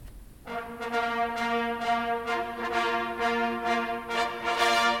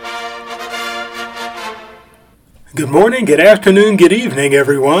Good morning, good afternoon, good evening,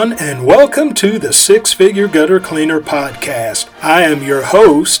 everyone, and welcome to the Six Figure Gutter Cleaner Podcast. I am your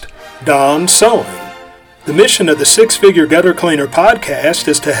host, Don Sulling. The mission of the Six Figure Gutter Cleaner Podcast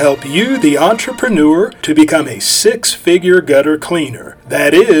is to help you, the entrepreneur, to become a six-figure gutter cleaner.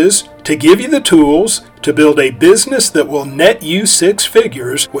 That is, to give you the tools to build a business that will net you six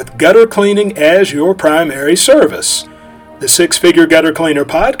figures with gutter cleaning as your primary service. The Six Figure Gutter Cleaner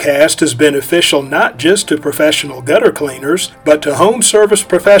Podcast is beneficial not just to professional gutter cleaners, but to home service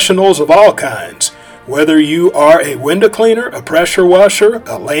professionals of all kinds. Whether you are a window cleaner, a pressure washer,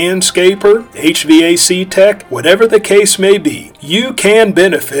 a landscaper, HVAC tech, whatever the case may be, you can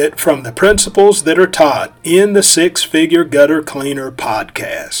benefit from the principles that are taught in the Six Figure Gutter Cleaner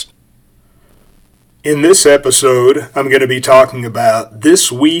Podcast. In this episode, I'm going to be talking about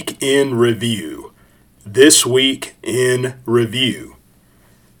This Week in Review. This Week in Review.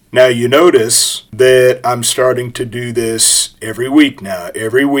 Now you notice that I'm starting to do this every week now.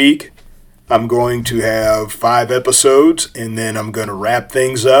 Every week I'm going to have 5 episodes and then I'm going to wrap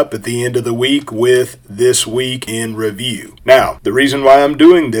things up at the end of the week with This Week in Review. Now, the reason why I'm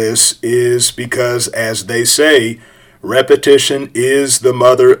doing this is because, as they say, repetition is the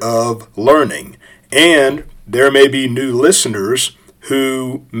mother of learning. And there may be new listeners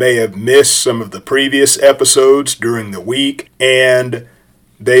who may have missed some of the previous episodes during the week, and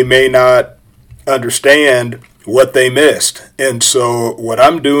they may not understand what they missed. And so what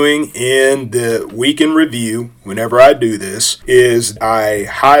I'm doing in the week in review, whenever I do this, is I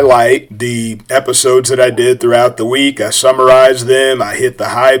highlight the episodes that I did throughout the week. I summarize them, I hit the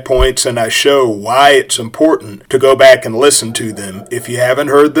high points, and I show why it's important to go back and listen to them. If you haven't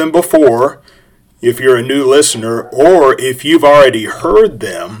heard them before, if you're a new listener, or if you've already heard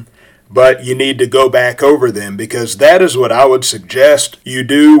them, but you need to go back over them, because that is what I would suggest you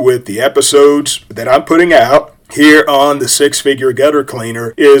do with the episodes that I'm putting out here on the Six Figure Gutter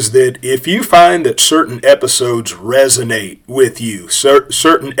Cleaner, is that if you find that certain episodes resonate with you,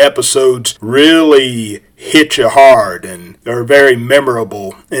 certain episodes really hit you hard and are very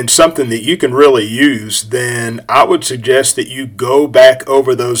memorable and something that you can really use, then I would suggest that you go back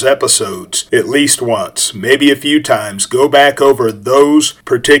over those episodes at least once, maybe a few times. Go back over those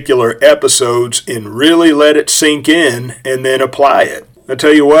particular episodes and really let it sink in and then apply it. I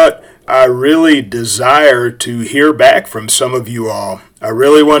tell you what, I really desire to hear back from some of you all. I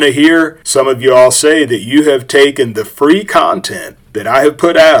really want to hear some of you all say that you have taken the free content that I have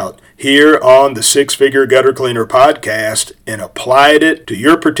put out here on the Six Figure Gutter Cleaner Podcast and applied it to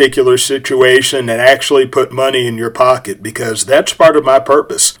your particular situation and actually put money in your pocket, because that's part of my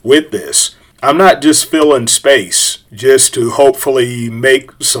purpose with this. I'm not just filling space just to hopefully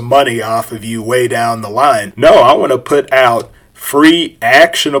make some money off of you way down the line. No, I want to put out free,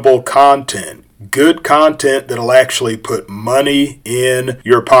 actionable content. Good content that'll actually put money in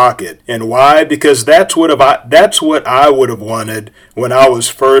your pocket. And why? Because that's what I would have wanted when I was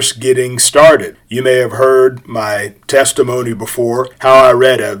first getting started. You may have heard my testimony before, how I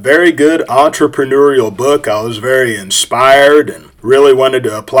read a very good entrepreneurial book. I was very inspired and really wanted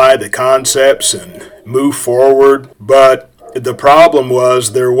to apply the concepts and move forward. But the problem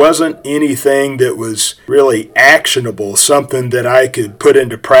was there wasn't anything that was really actionable, something that I could put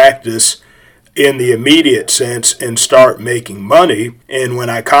into practice in the immediate sense and start making money. And when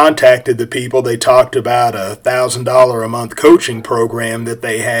I contacted the people, they talked about a $1,000 a month coaching program that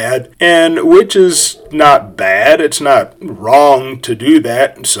they had, and which is not bad. It's not wrong to do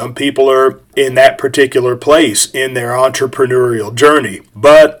that. Some people are in that particular place in their entrepreneurial journey,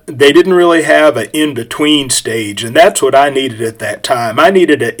 but they didn't really have an in-between stage, and that's what I needed at that time. I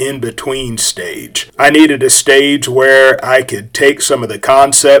needed an in-between stage. I needed a stage where I could take some of the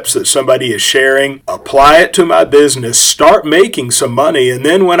concepts that somebody is sharing, apply it to my business, start making some money, and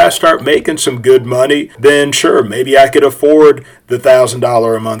then when I start making some good money, then sure, maybe I could afford the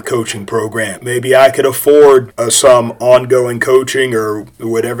 $1,000 a month coaching program. Maybe I could afford some ongoing coaching or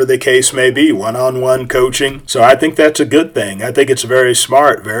whatever the case may be, one-on-one coaching. So I think that's a good thing. I think it's very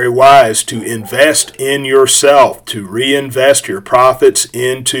smart, very wise to invest in yourself, to reinvest your profits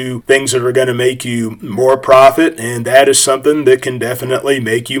into things that are going to make you more profit. And that is something that can definitely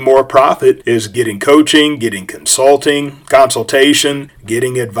make you more profit, is getting coaching, getting consultation,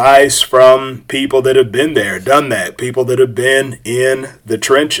 getting advice from people that have been there, done that, people that have been in the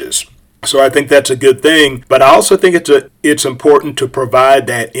trenches. So I think that's a good thing, but I also think it's important to provide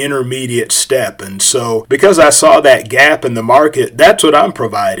that intermediate step. And so because I saw that gap in the market, that's what I'm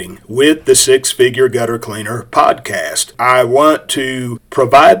providing with the Six Figure Gutter Cleaner podcast. I want to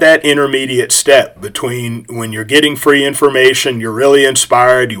provide that intermediate step between when you're getting free information, you're really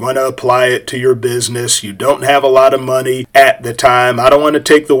inspired, you want to apply it to your business, you don't have a lot of money at the time. I don't want to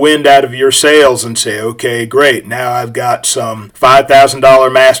take the wind out of your sails and say, okay, great, now I've got some $5,000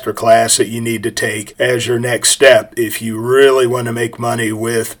 masterclass that you need to take as your next step if you really want to make money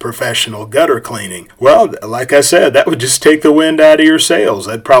with professional gutter cleaning. Well, like I said, that would just take the wind out of your sails.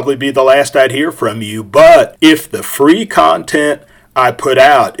 That'd probably be the last I'd hear from you. But if the free content I put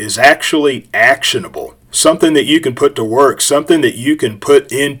out is actually actionable, something that you can put to work, something that you can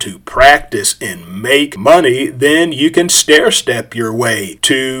put into practice and make money, then you can stair-step your way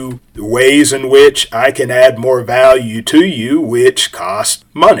to ways in which I can add more value to you, which cost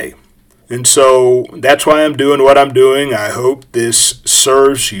money. And so that's why I'm doing what I'm doing. I hope this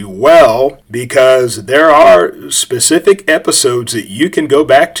serves you well, because there are specific episodes that you can go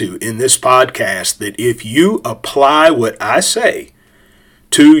back to in this podcast that if you apply what I say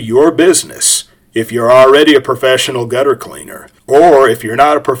to your business, if you're already a professional gutter cleaner, or if you're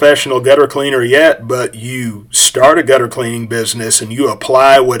not a professional gutter cleaner yet, but you start a gutter cleaning business and you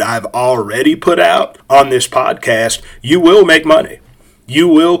apply what I've already put out on this podcast, you will make money. You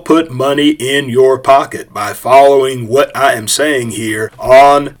will put money in your pocket by following what I am saying here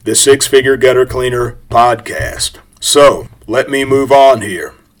on the Six Figure Gutter Cleaner podcast. So, let me move on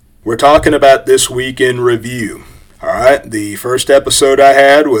here. We're talking about this week in review. All right, the first episode I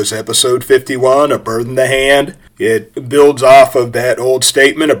had was episode 51, A Bird in the Hand. It builds off of that old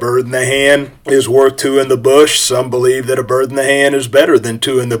statement, a bird in the hand is worth two in the bush. Some believe that a bird in the hand is better than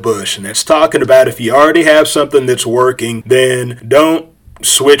two in the bush. And it's talking about if you already have something that's working, then don't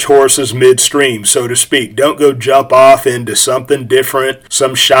switch horses midstream, so to speak. Don't go jump off into something different,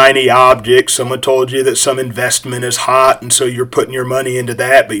 some shiny object. Someone told you that some investment is hot, and so you're putting your money into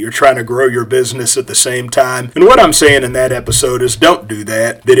that, but you're trying to grow your business at the same time. And what I'm saying in that episode is don't do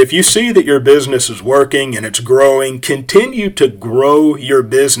that. That if you see that your business is working and it's growing, continue to grow your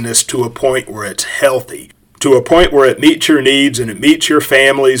business to a point where it's healthy, to a point where it meets your needs and it meets your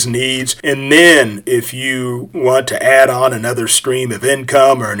family's needs. And then if you want to add on another stream of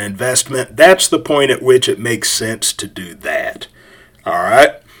income or an investment, that's the point at which it makes sense to do that. All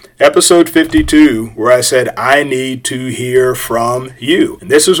right. Episode 52, where I said I need to hear from you. And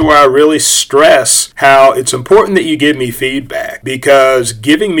this is where I really stress how it's important that you give me feedback, because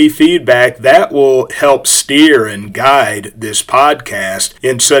giving me feedback, that will help steer and guide this podcast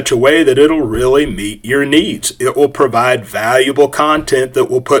in such a way that it'll really meet your needs. It will provide valuable content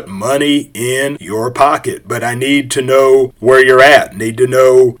that will put money in your pocket. But I need to know where you're at, need to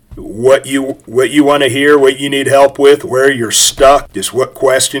know what you want to hear, what you need help with, where you're stuck, just what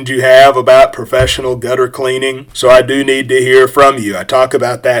questions you have about professional gutter cleaning. So I do need to hear from you. I talk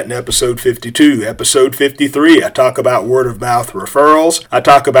about that in episode 52. Episode 53, I talk about word of mouth referrals. I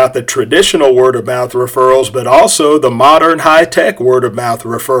talk about the traditional word of mouth referrals, but also the modern high-tech word of mouth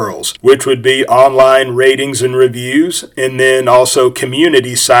referrals, which would be online ratings and reviews, and then also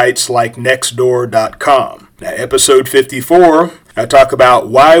community sites like Nextdoor.com. Now, episode 54, I talk about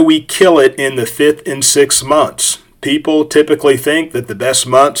why we kill it in the 5th and 6th months. People typically think that the best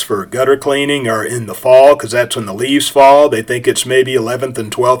months for gutter cleaning are in the fall, because that's when the leaves fall. They think it's maybe 11th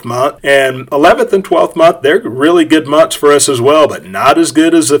and 12th month. And 11th and 12th month, they're really good months for us as well, but not as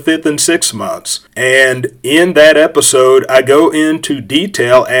good as the 5th and 6th months. And in that episode, I go into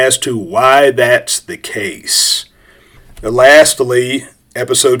detail as to why that's the case. Lastly,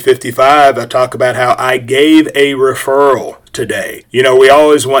 episode 55, I talk about how I gave a referral today. You know, we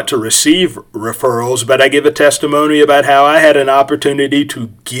always want to receive referrals, but I give a testimony about how I had an opportunity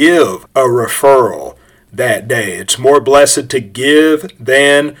to give a referral that day. It's more blessed to give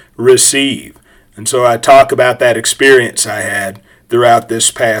than receive. And so I talk about that experience I had throughout this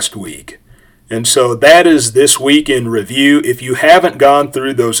past week. And so that is this week in review. If you haven't gone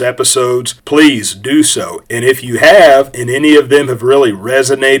through those episodes, please do so. And if you have, and any of them have really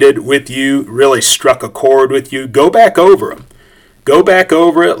resonated with you, really struck a chord with you, go back over them. Go back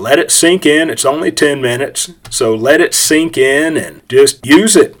over it, let it sink in. It's only 10 minutes, so let it sink in and just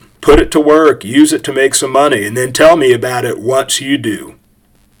use it. Put it to work, use it to make some money, and then tell me about it once you do.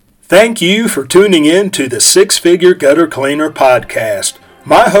 Thank you for tuning in to the Six Figure Gutter Cleaner podcast.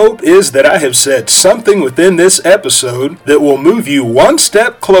 My hope is that I have said something within this episode that will move you one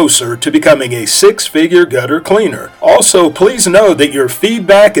step closer to becoming a six-figure gutter cleaner. Also, please know that your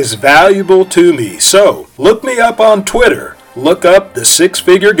feedback is valuable to me, so look me up on Twitter look up the Six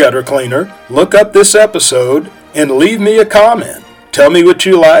Figure Gutter Cleaner, look up this episode, and leave me a comment. Tell me what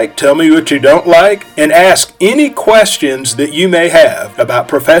you like, tell me what you don't like, and ask any questions that you may have about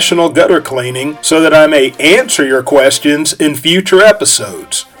professional gutter cleaning so that I may answer your questions in future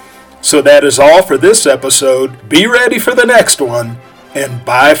episodes. So that is all for this episode. Be ready for the next one, and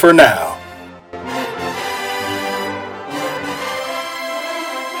bye for now.